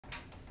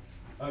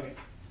Okay.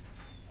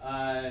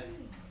 Did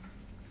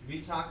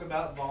we talk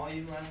about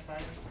volume last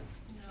time?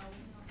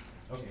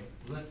 No. Okay.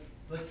 Let's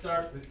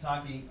start with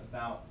talking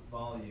about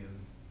volume.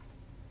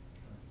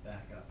 Let's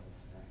back up a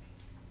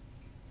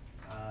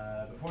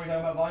sec. Before we talk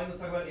about volume,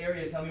 let's talk about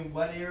area. Tell me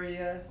what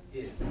area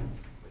is.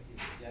 What is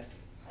it? Yes?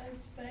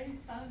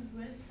 Space times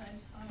width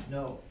times height.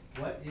 No.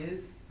 What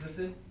is,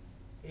 listen,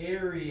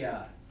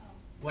 area. Oh.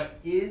 What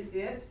is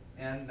it?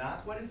 And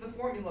not what is the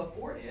formula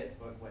for it,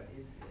 but what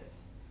is it?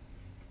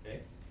 Okay?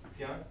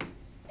 Tiana?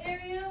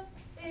 Area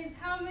is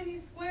how many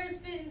squares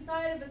fit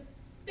inside of a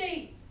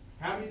space.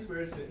 How many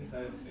squares fit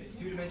inside of a space?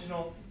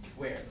 Two-dimensional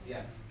squares,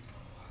 yes.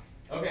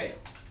 Okay,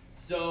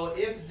 so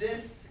if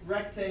this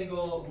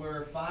rectangle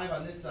were 5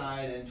 on this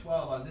side and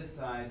 12 on this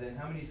side, then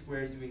how many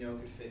squares do we know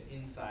could fit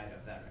inside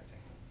of that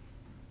rectangle?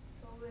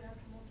 So we would have to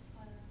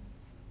multiply them.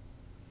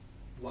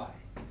 Why?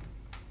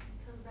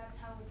 Because that's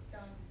how it's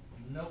done.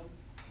 Nope.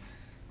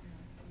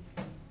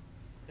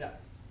 Yeah.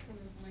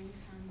 Because it's length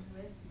times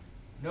width.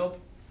 Nope.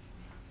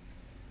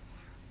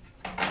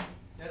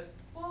 Yes?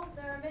 Well,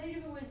 there are many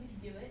different ways you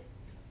could do it.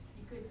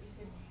 You could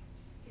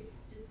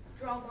just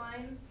draw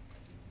lines,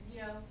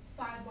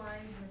 5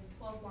 lines and then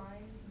 12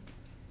 lines,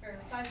 or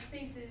 5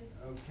 spaces.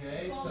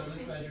 Okay, so 12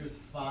 this spaces. measures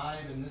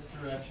 5 in this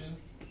direction.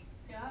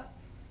 Yep.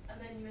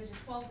 And then you measure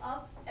 12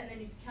 up, and then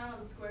you can count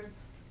all the squares.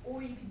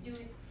 Or you could do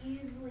it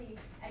easily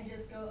and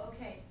just go,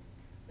 okay,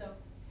 so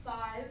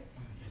 5,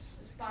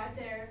 there's 5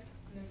 there,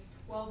 and there's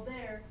 12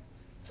 there.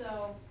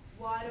 So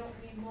why don't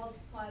we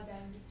multiply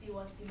them to see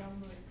what the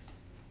number is?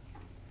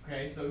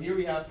 Okay, so here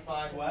we have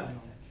 5 what?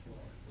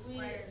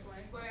 Squares.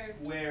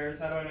 Squares.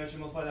 How do I know I should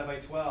multiply that by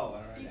 12?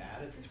 I don't know,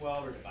 add it to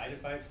 12 or divide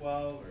it by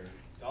 12 or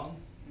dumb?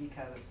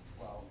 Because it's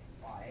 12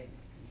 wide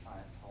and 5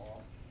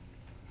 tall.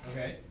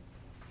 Okay.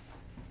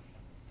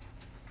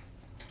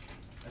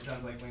 That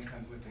sounds like length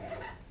times width again.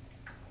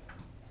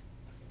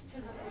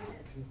 Because that's what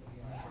it is.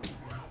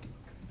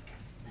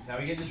 This is how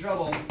we get into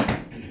trouble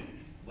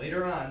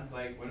later on,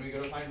 like when we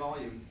go to find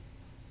volume.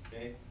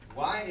 Okay?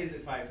 Why is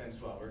it 5 times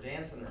 12? We're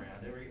dancing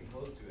around it, we're getting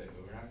close to it,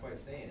 but we're not quite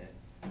saying it.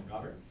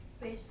 Robert?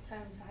 Base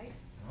times height.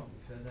 Oh,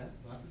 we've said that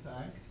lots of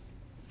times.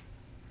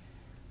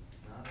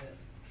 It's not it.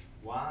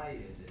 Why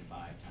is it 5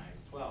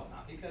 times 12?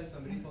 Not because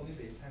somebody told me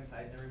base times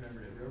height and I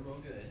remembered it real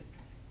good.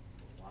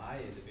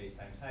 Why is it base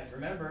times height?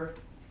 Remember,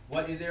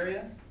 what is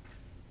area?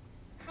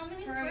 How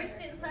many Perimeter.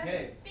 squares fit inside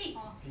Okay. a space?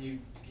 Can you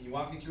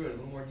walk me through it a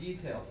little more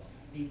detailed?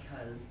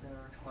 Because there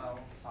are 12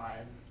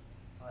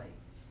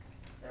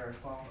 there are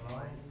 12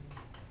 lines,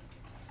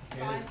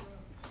 Okay, Five. there's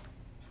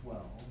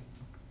 12.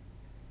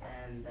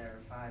 and there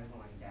are 5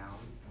 going down,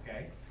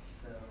 Okay.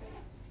 so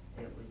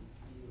it would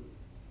do.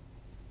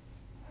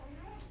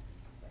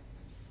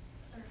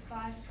 Or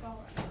 5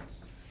 12.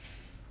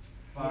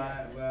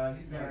 5, well,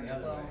 he's There going the are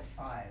other way. 12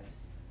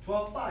 fives.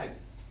 12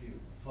 fives.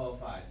 Beautiful. 12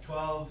 fives.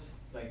 12's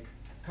like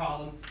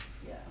columns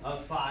Yeah.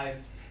 of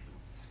 5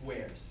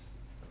 squares.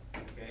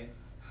 Okay?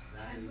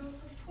 That And is.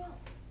 rows of 12.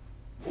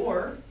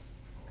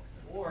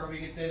 Or we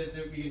could say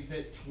that we can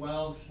fit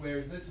 12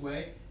 squares this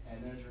way,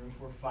 and there's room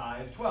for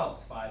 5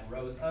 12s. 5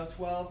 rows of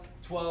 12,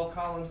 12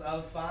 columns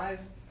of 5.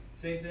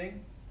 Same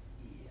thing?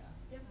 Yeah.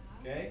 Yep.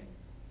 Okay?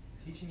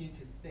 Teaching you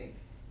to think,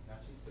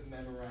 not just to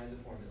memorize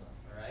a formula.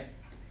 Alright?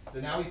 So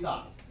now we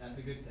thought. That's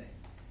a good thing.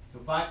 So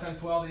 5 times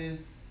 12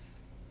 is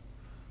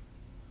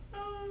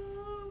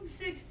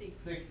 60.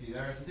 60.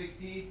 There are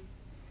 60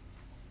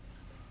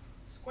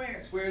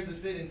 Squares. squares that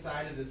fit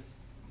inside of this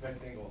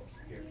rectangle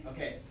here.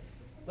 Okay.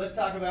 Let's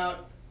talk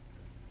about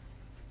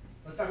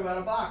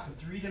a box, a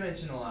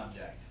 3-dimensional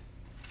object.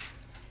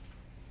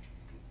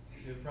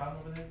 You have a problem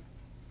over there?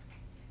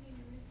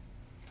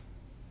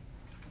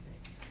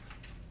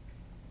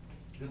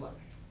 Good luck.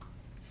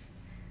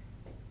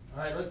 All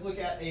right, let's look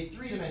at a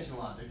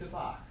 3-dimensional object, a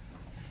box.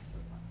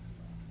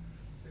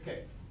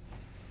 Okay.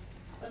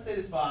 Let's say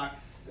this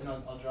box, and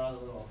I'll draw the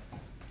little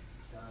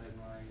dotted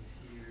lines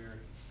here,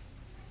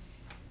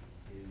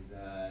 is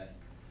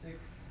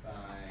 6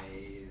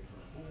 by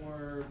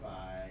 4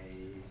 by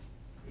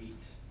 8. Okay.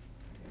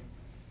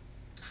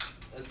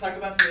 Let's talk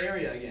about some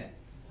area again.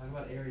 Let's talk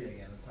about area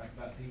again. Let's talk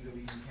about things that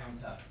we can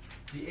count up.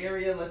 The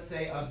area, let's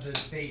say, of the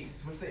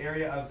base. What's the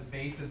area of the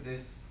base of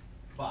this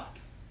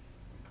box?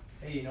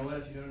 Hey, you know what?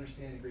 If you don't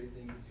understand, the great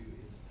thing to do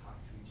is talk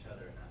to each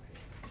other and not pay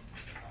attention.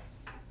 It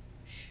helps.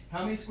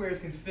 How many squares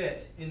can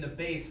fit in the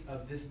base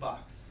of this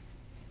box?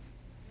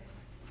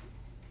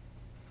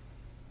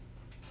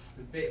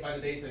 By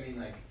the base, I mean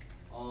like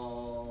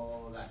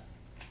all that.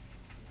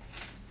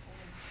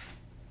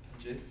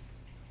 Inches?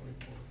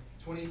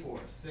 24.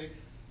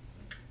 6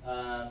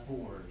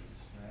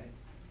 fours, right?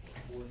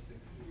 4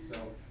 sixes. So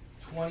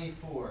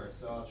 24.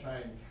 So I'll try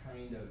and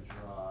kind of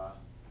draw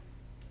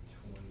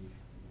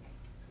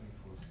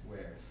 24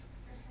 squares.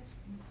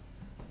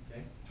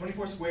 Okay?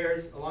 24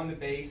 squares along the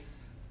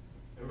base.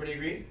 Everybody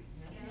agree?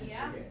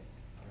 Yeah. Okay.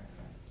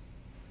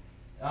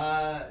 All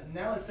right.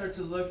 Now let's start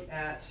to look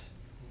at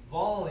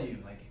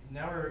volume. Like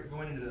now we're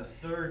going into the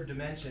 3rd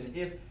dimension.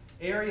 If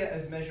area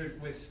is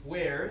measured with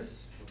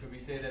squares, what could we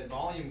say that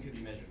volume could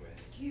be measured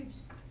with? Cubes.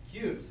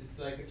 Cubes.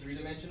 like a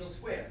three-dimensional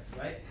square,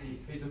 right?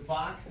 It's a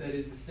box that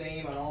is the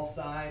same on all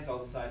sides. All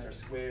the sides are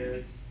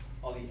squares.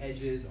 All the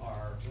edges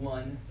are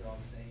one. They're all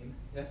the same.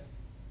 Yes?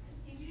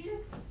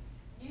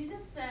 You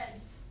just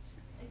said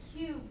a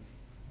cube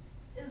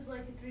is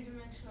like a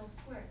three-dimensional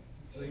square.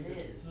 It's like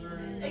It is.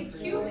 A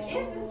cube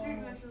is a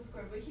three-dimensional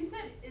square, but you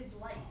said is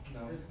like.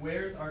 No,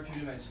 squares are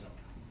two-dimensional.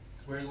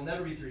 Squares will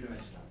never be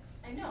three-dimensional.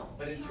 I know.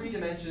 But in 3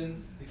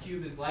 dimensions, the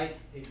cube is like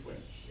a square.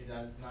 It is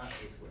not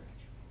a square.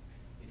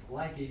 It's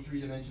like a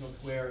three-dimensional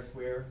square. A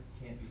square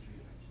can't be 3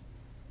 dimensions.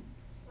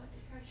 What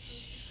is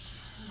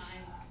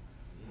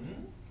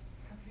Hmm?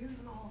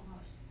 Confusing all of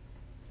us.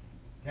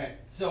 Okay,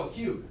 so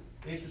cube.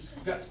 It's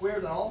got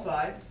squares on all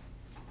sides.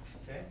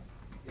 Okay,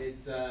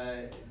 it's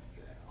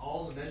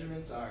all the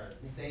measurements are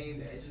the same.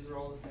 The edges are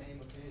all the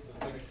same. Okay, so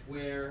it's like a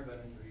square but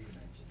in 3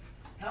 dimensions.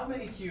 How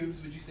many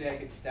cubes would you say I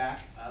could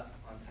stack up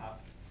on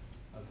top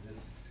of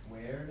this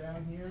square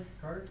down here,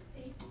 Carter?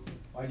 8.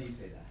 Why do you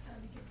say that?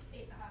 Because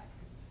 8 high.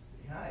 It's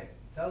 8 high.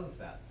 It tells us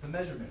that. It's a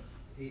measurement.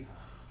 8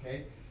 high.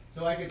 Okay,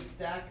 so I could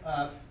stack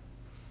up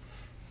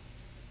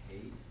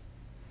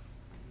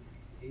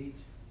 8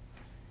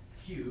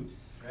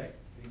 cubes, right?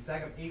 You can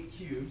stack up 8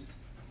 cubes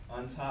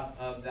on top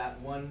of that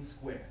one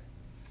square.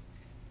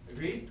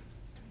 Agreed?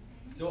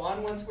 So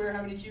on one square,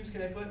 how many cubes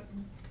can I put?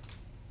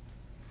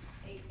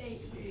 8.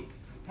 8.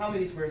 How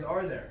many squares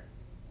are there?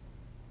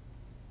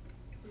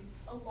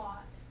 A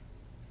lot.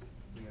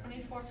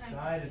 24 times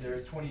Decided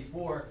there's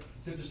 24.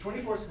 So if there's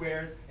 24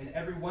 squares and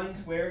every one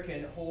square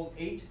can hold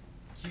 8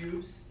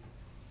 cubes,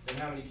 then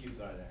how many cubes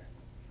are there?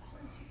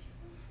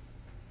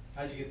 164.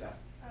 How'd you get that?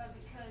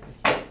 Because you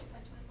multiply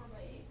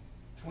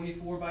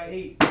 24 by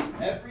 8. 24 by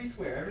 8. Every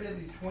square, every of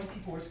these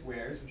 24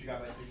 squares, which you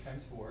got by 6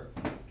 times 4,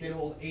 can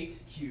hold 8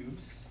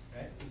 cubes,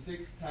 right? So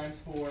 6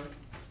 times 4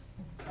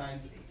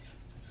 times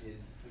 8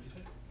 is, what'd you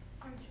say?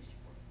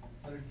 164.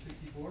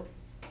 164?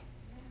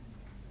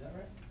 Is that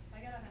right? I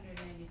got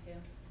 192,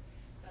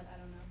 but I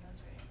don't know if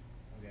that's right.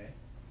 Okay.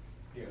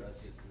 Here,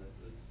 let's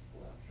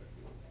pull out, try to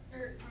see what we got.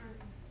 Or,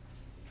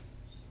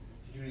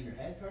 Did you do it in your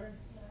head, Carter?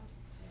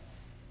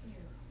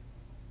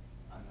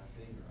 I'm not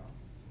saying you're wrong.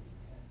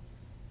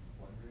 Just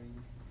wondering.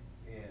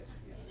 Yeah, it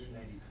should be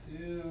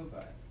 192,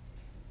 but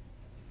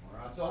that's more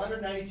off. So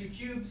 192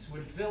 cubes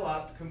would fill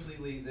up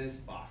completely this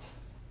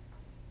box.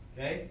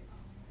 Okay?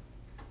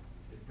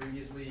 If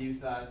previously you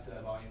thought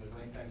volume was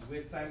length times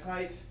width times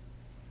height,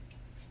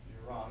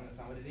 you're wrong. That's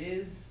not what it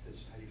is. That's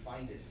just how you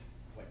find it.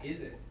 What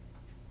is it?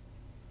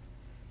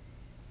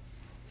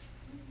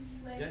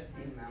 Yes?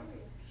 The amount of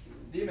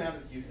cubes. The amount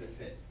of cubes that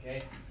fit,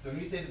 okay? So when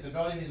we say that the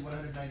volume is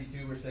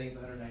 192, we're saying it's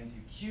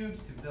 192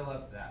 cubes to fill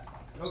up that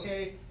box.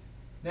 Okay,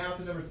 now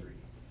to number 3.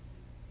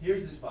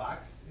 Here's this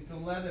box. It's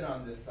 11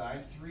 on this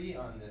side, 3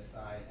 on this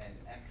side, and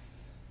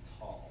x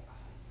tall.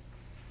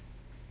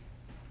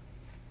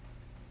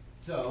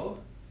 So,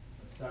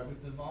 let's start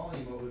with the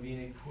volume. What would be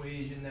an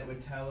equation that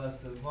would tell us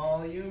the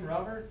volume,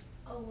 Robert?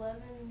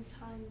 11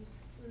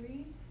 times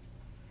 3.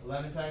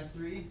 11 times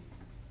 3?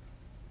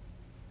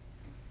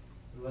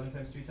 11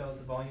 times 3 tell us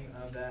the volume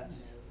of that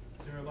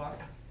No. cereal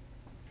box?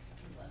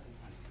 11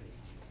 times 3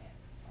 times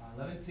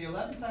x.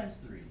 11 times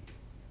 3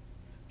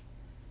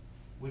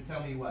 would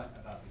tell me what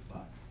about this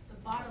box? The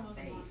bottom of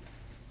the box.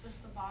 Base.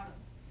 Just the bottom.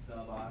 The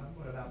bottom?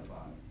 What about the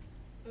bottom?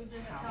 It would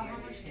just How tell how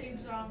many much are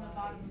cubes in are on the the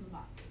bottom of base? the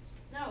box.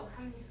 No,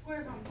 how many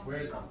squares How on many the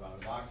squares are on the bottom of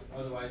the box,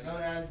 otherwise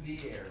known as the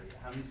area?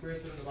 How many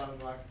squares fit on the bottom of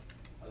the box,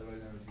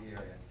 otherwise known as the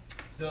area?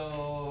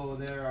 So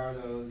there are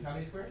those, how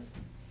many squares?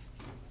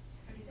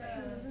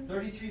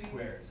 33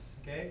 squares,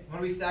 okay? What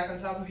do we stack on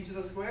top of each of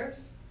those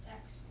squares?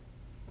 X.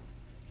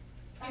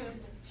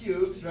 Cubes.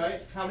 Cubes,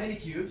 right? How many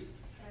cubes?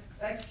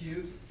 X. X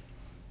cubes.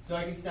 So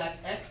I can stack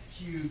x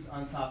cubes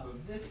on top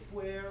of this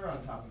square,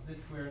 on top of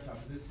this square, on top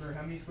of this square.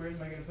 How many squares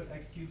am I going to put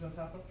x cubes on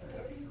top of?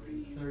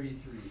 33.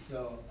 33.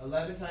 So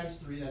 11 times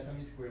 3, that's how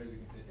many squares we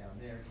can fit down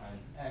there,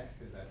 times x,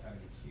 because that's how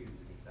many cubes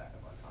we can stack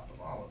up on top of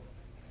all of them.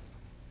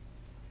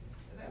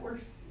 And that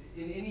works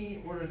in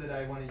any order that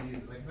I want to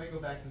use it. Like if I go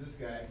back to this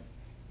guy,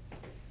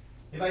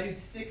 if I do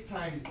 6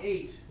 times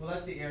 8, well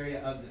that's the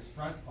area of this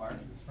front part,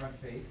 this front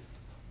face.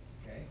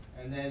 Okay?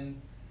 And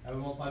then I would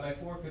multiply by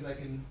 4 because I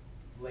can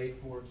lay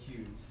 4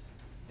 cubes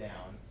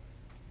down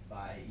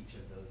by each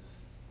of those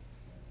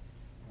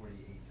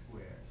 48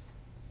 squares.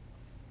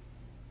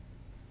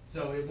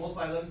 So we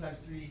multiply 11 times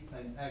 3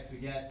 times x, we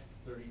get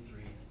 33x.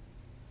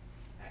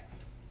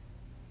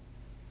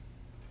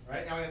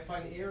 Alright, now we have to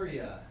find the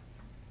area.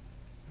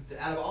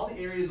 Out of all the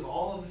areas of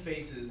all of the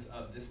faces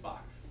of this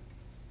box.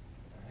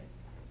 Alright,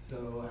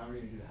 so how are we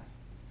going to do that?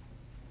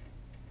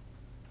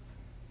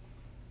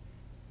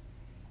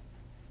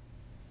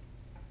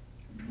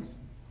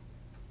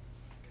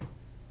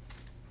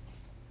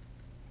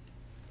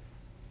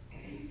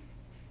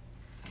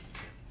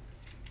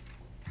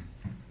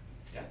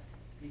 Yeah?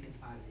 You can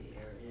find the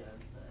area of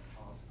the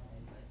tall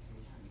side by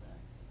 3 times x.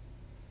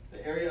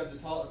 The area of the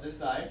tall of this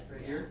side,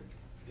 right Yeah. here,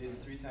 is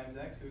 3 times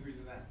x. Who agrees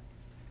with that?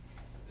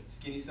 The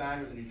skinny side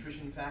where the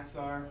nutrition facts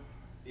are,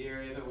 the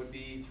area of it would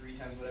be 3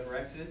 times whatever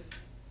x is.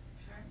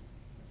 Sure.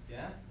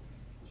 Yeah?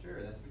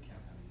 Sure, that's what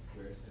count how many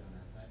squares fit on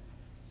that side.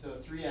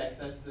 So 3x,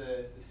 that's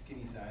the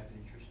skinny side,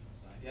 the nutritional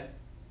side. Yes?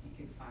 You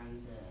could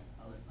find the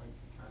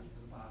front of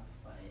the box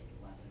by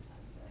 11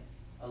 times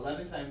x.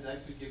 11 times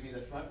x would give me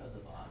the front of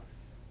the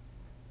box.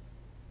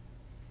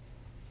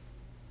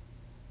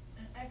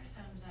 And x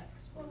times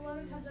x. Well,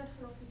 11 times x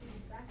would also be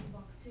the back of the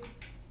box too.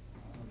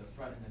 The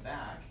front and the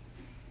back.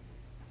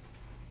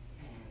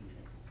 And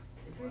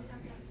the 3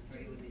 times x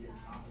three would be the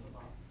side. top of the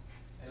box.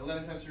 And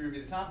 11 times 3 would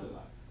be the top of the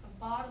box. The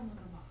bottom of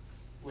the box.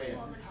 Wait.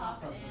 Well, the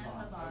top and the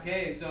bottom.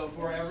 Okay, so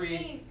for They're the every,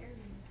 same area.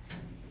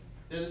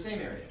 they're the same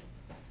area,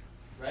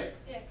 right?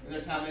 Yeah, And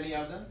there's how many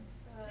of them?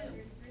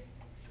 33.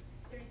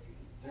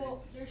 33.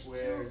 Well, there's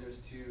Squares, two. there's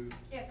two.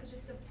 Yeah, because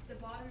if the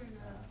bottom and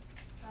the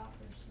top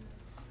are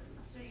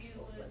So you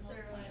would But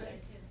they're multiply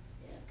like- by 2.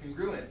 Yeah.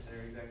 Congruent,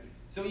 they're exactly.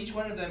 So each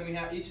one of them, we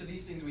have, each of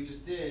these things we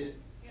just did,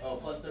 Yeah, oh,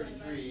 plus multiply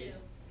by 33. 2.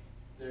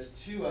 There's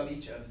 2 of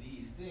each of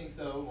these things,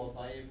 so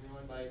multiply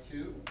everyone by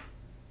 2.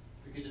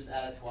 We could just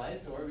add it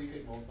twice, or we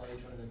could multiply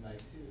each one of them by 2,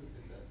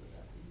 because that's what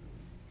that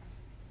means.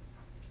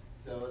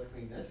 So let's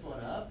clean this one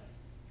up.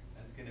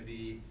 That's gonna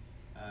be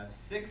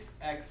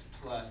 6x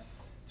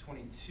plus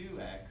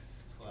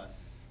 22x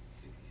plus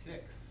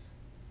 66,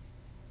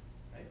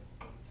 right?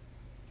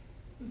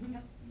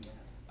 Yep.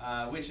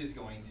 Yeah. Which is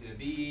going to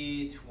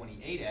be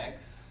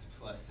 28x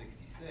plus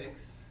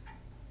 66.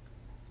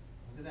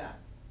 Look at that.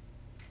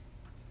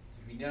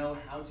 Did we know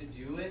how to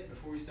do it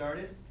before we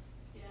started?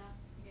 Yeah,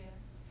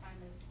 kind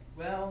of.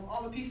 Well,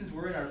 all the pieces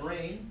were in our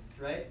brain,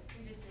 right?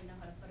 We just didn't know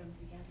how to put them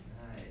together.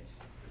 Right.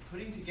 The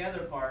putting together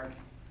part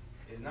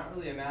is not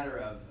really a matter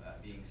of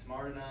being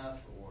smart enough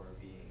or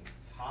being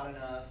taught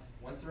enough.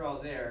 Once they're all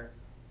there,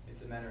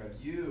 it's a matter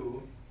of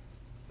you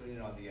putting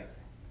it all together.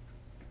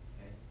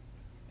 Okay?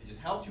 It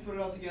just helped you put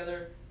it all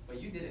together,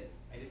 but you did it.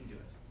 I didn't do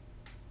it.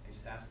 I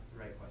just asked the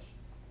right questions.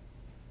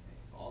 Okay?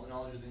 So all the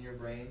knowledge is in your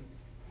brain.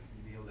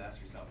 You'll be able to ask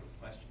yourself those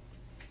questions.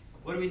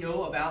 What do we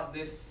know about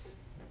this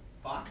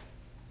box?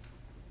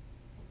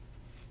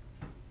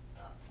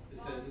 It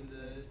says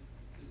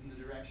in the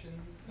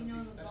directions. We know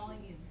something the special?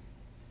 volume.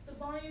 The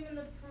volume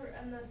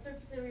and the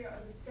surface area are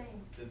the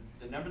same.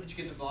 The number that you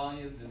get the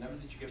volume, the number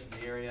that you get from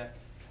the area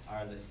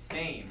are the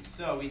same.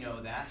 So we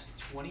know that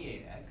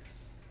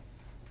 28x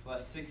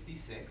plus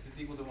 66 is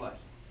equal to what?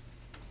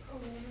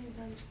 11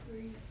 times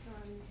 3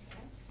 times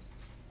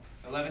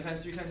x. 11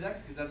 times 3 times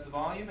x, because that's the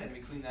volume, and we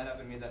cleaned that up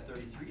and made that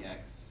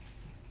 33x.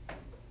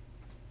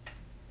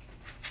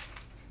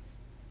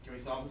 Can we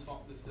solve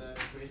this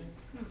equation?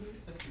 Mm-hmm.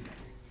 Let's do that.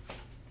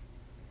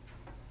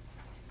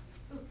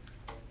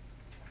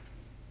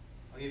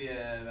 I'll give you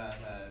about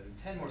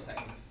 10 more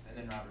seconds, and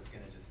then Robert's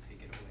going to just take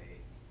it away.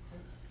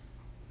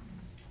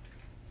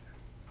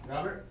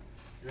 Robert,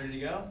 you ready to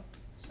go?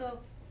 So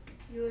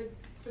you would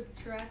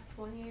subtract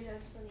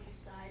 28x on each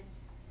side,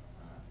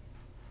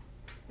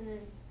 and then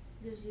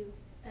gives you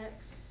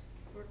x,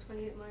 or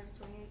 28 minus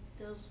 28.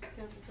 Those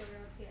cancel each other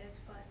out, get x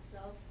by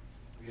itself.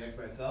 We get x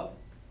by itself?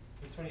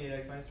 What's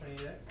 28x minus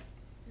 28x?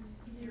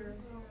 0.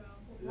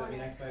 Does that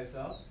mean x by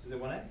itself? Is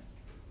it 1x?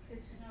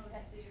 It's just No,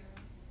 x. it's 0.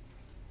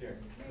 Here.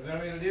 So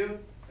what I'm going to do,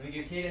 I'm going to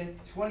give Caden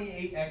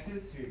 28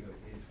 x's. Here you go,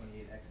 Caden,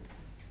 28 x's.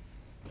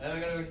 Then I'm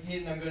going to go to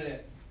Caden, I'm going to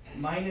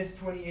minus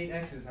 28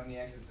 x's. How many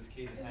x's does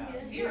Caden Doesn't have?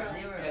 get He Zero.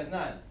 has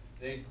none.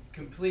 They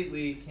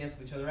completely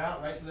cancel each other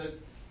out, right? So there's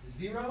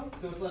 0.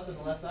 So what's left on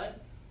the left side?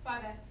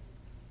 5x.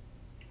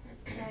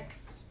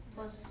 X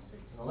plus 6.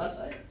 On the left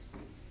side?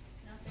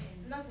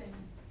 Nothing. Nothing.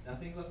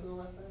 Nothing's left on the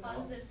left side?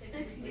 Bottom is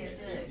 66.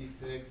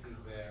 66 is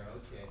there,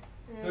 okay.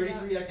 And then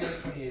 33x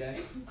minus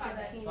 28x.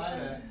 5x.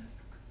 5x.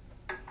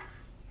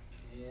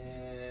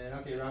 And,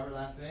 okay, Robert,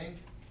 last thing.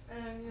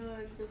 And I'm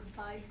gonna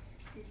divide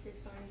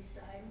 66 on each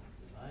side.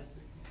 Divide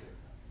 66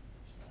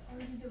 How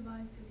would you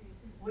divide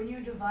 66? When you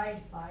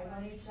divide 5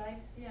 on each side,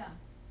 Yeah.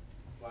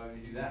 Why would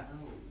you do that?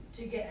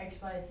 to get x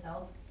by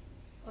itself,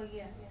 Oh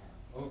yeah.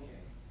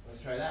 Okay,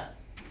 let's try that.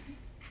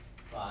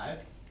 5.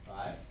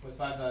 What's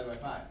 5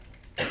 divided by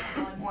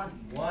 5? 1.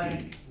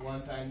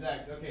 1 times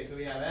x. Okay, so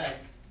we have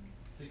x.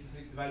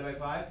 66 divided by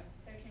 5?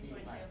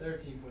 13.2.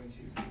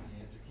 13.2. The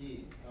answer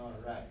key. All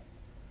right.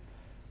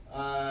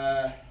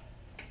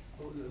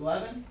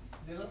 11?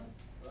 Is it 11?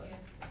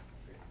 Yeah.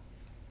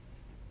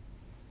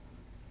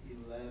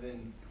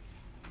 11.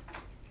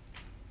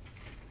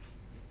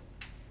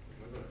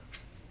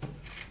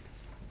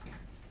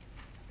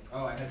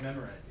 Oh, I had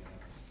memorized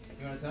it.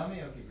 You want to tell me?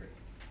 Okay, great.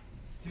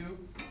 2,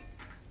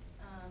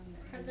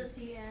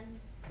 Parenthesis n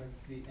let's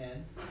see,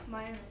 n.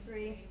 minus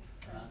 3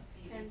 Parentheses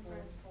N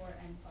equals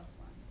 4n plus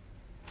 1.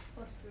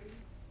 plus 3.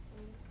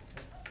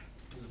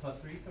 There's a plus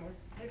 3 somewhere?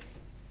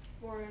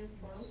 4n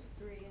plus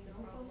 3 in the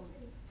problem.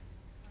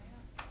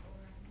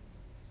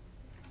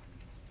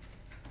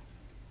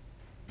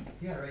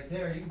 You got it right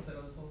there. You can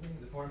settle this whole thing.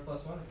 Is it 4n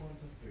plus 1 or 4n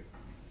plus 3?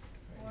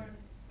 Right 4 here.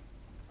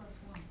 plus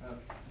 1.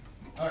 Okay.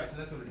 Alright, so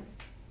that's what it is.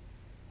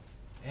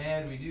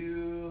 And we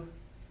do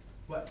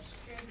what?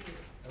 Distribute.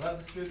 I love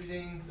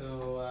distributing,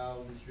 so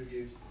I'll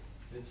distribute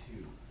the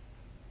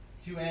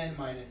 2. 2n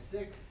minus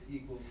 6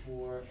 equals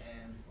 4n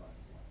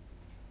plus 1.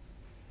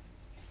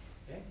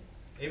 Okay,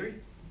 Avery?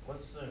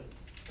 What's the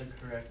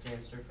correct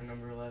answer for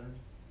number 11?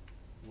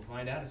 We'll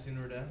find out as soon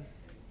as we're done.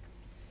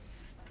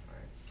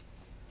 Alright.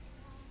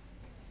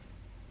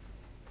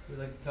 Who'd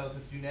like to tell us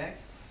what to do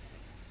next?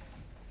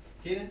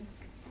 Kaden?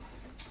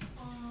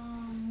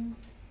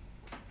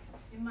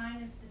 You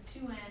minus the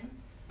 2n,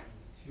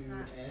 It's 2n, because I and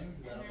don't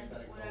think then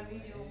that whatever you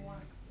do away.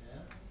 want.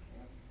 Yeah,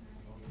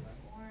 both sides.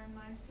 4n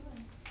minus 2n.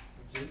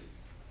 Which is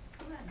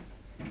 2n.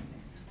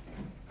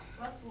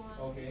 Plus 1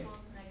 Okay. equals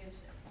negative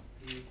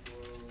 6.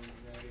 equals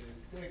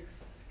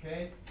 -6,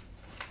 okay?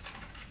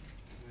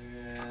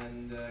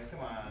 And, come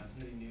on,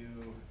 somebody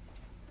new,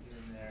 get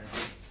in there.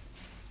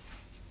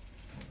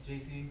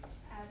 JC,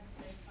 Add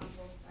 6 on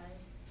both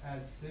sides.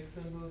 add 6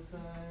 on both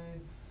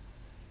sides.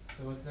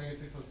 So what's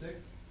 -6 plus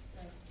 6?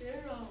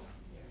 0.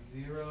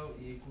 0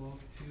 equals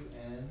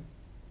 2n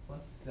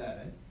plus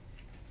 7.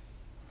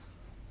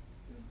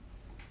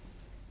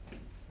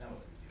 Now what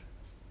do we do?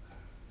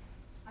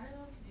 I don't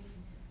know what to do.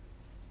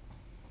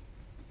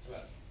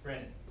 What,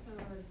 Brandon?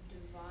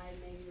 Divide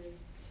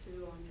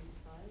 -2 on each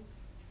side.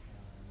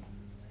 I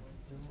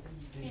don't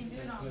Can't think do it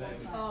that's on what I both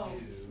would sides. do.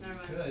 Oh, never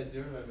mind. You could,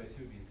 0 divided by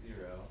 2 would be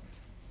 0.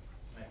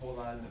 I hold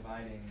on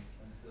dividing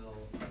until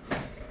the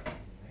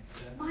next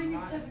step.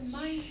 Minus I'm 7,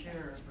 not minus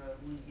sure, but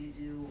would you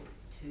do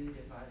 2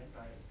 divided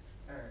by,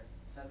 or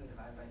 7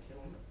 divided by 2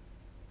 on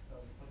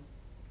both of them?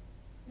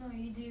 No,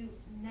 you do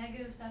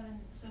 -7,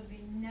 so it'd be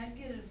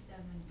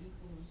 -7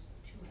 equals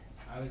 2n.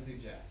 I would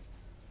suggest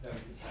that we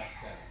subtract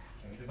 7.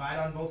 Can we divide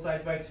on both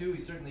sides by 2? We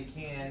certainly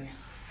can.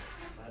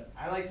 But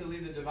I like to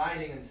leave the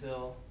dividing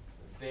until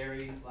the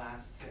very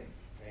last thing,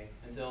 okay?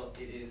 Until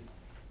it is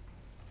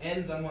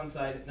ends on one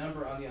side,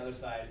 number on the other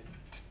side,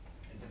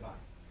 and divide.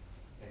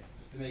 Okay,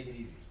 just to make it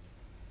easy.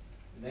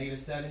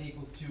 -7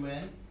 equals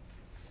 2n.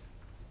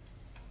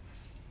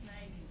 Now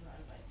you can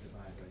divide by 2.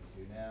 Divide by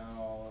 2.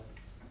 Now,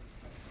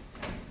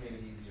 I just made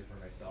it easier for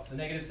myself. So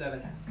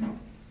 -7 halves.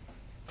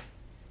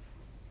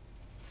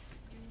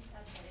 You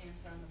have that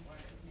answer on the board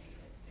as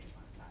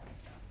 -3.5,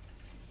 so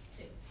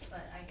 2.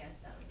 But I guess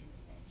that would be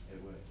the same. It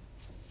would.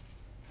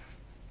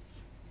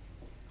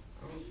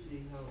 I don't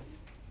see how.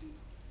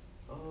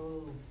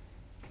 Oh,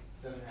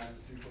 7 halves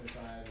is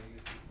 3.5,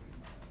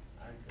 -3.5.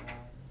 I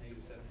got.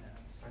 -7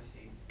 halves. I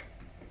see.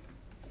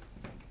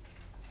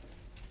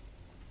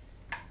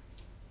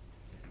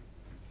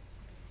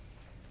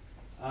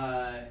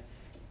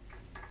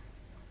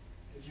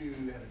 If you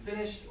haven't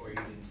finished or you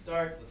didn't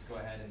start, let's go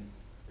ahead and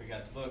break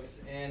out the books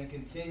and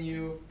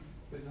continue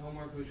with the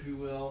homework, which we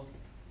will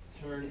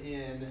turn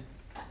in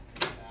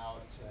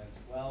about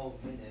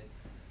 12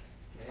 minutes.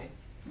 Okay?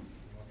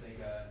 We'll take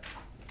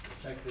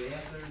check the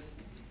answers,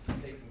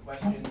 take some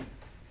questions,